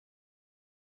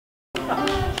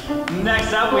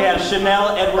Next up, we have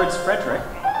Chanel Edwards-Frederick.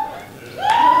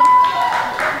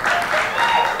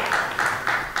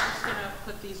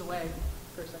 Away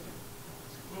for a second.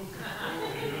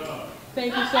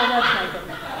 Thank you so much, Michael.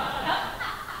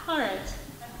 All right.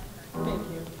 Thank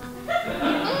you.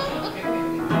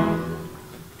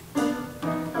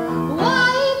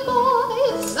 White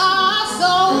boys are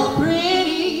so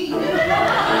pretty, skin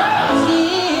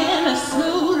as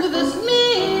smooth as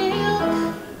milk.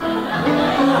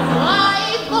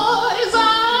 White boys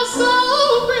are so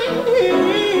pretty,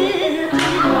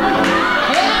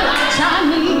 hair like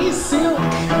Chinese silk.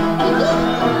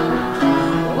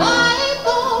 White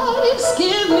boys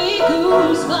give me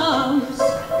goosebumps.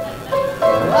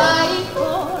 White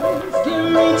boys give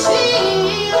me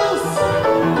chills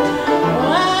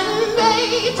when they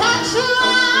touch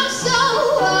my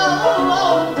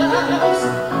shoulders.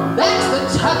 That's the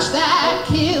touch that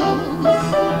kills.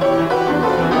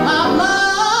 My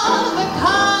mother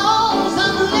calls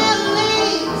them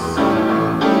lilies.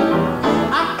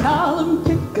 I call them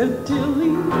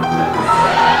Piccadilly.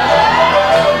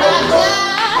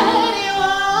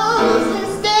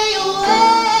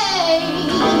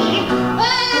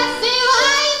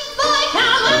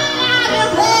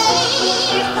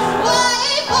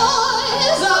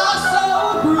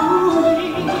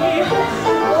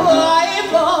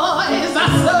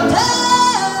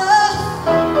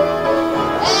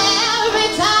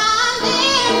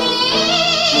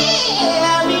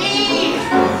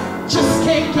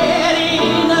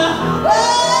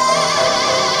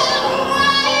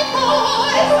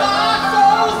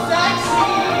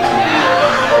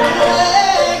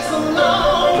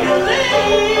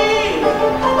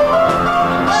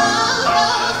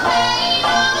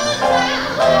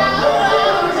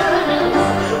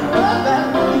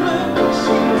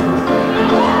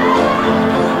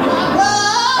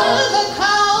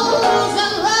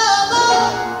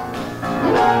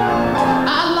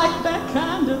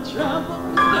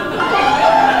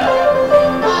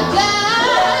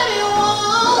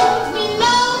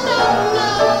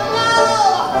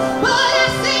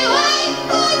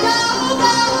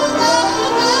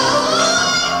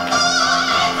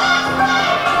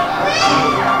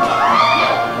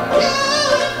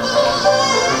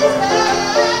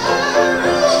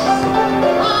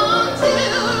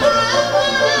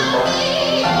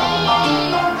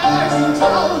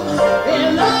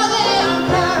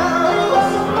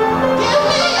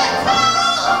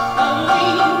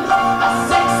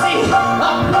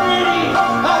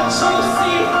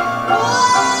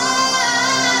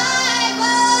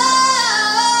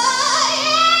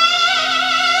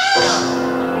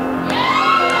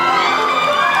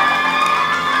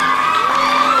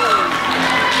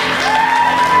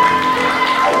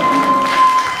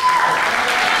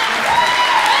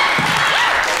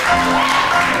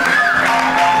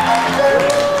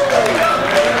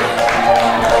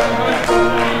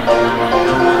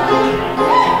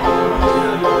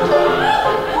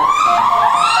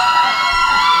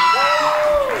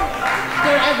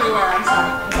 everywhere, I'm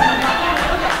sorry.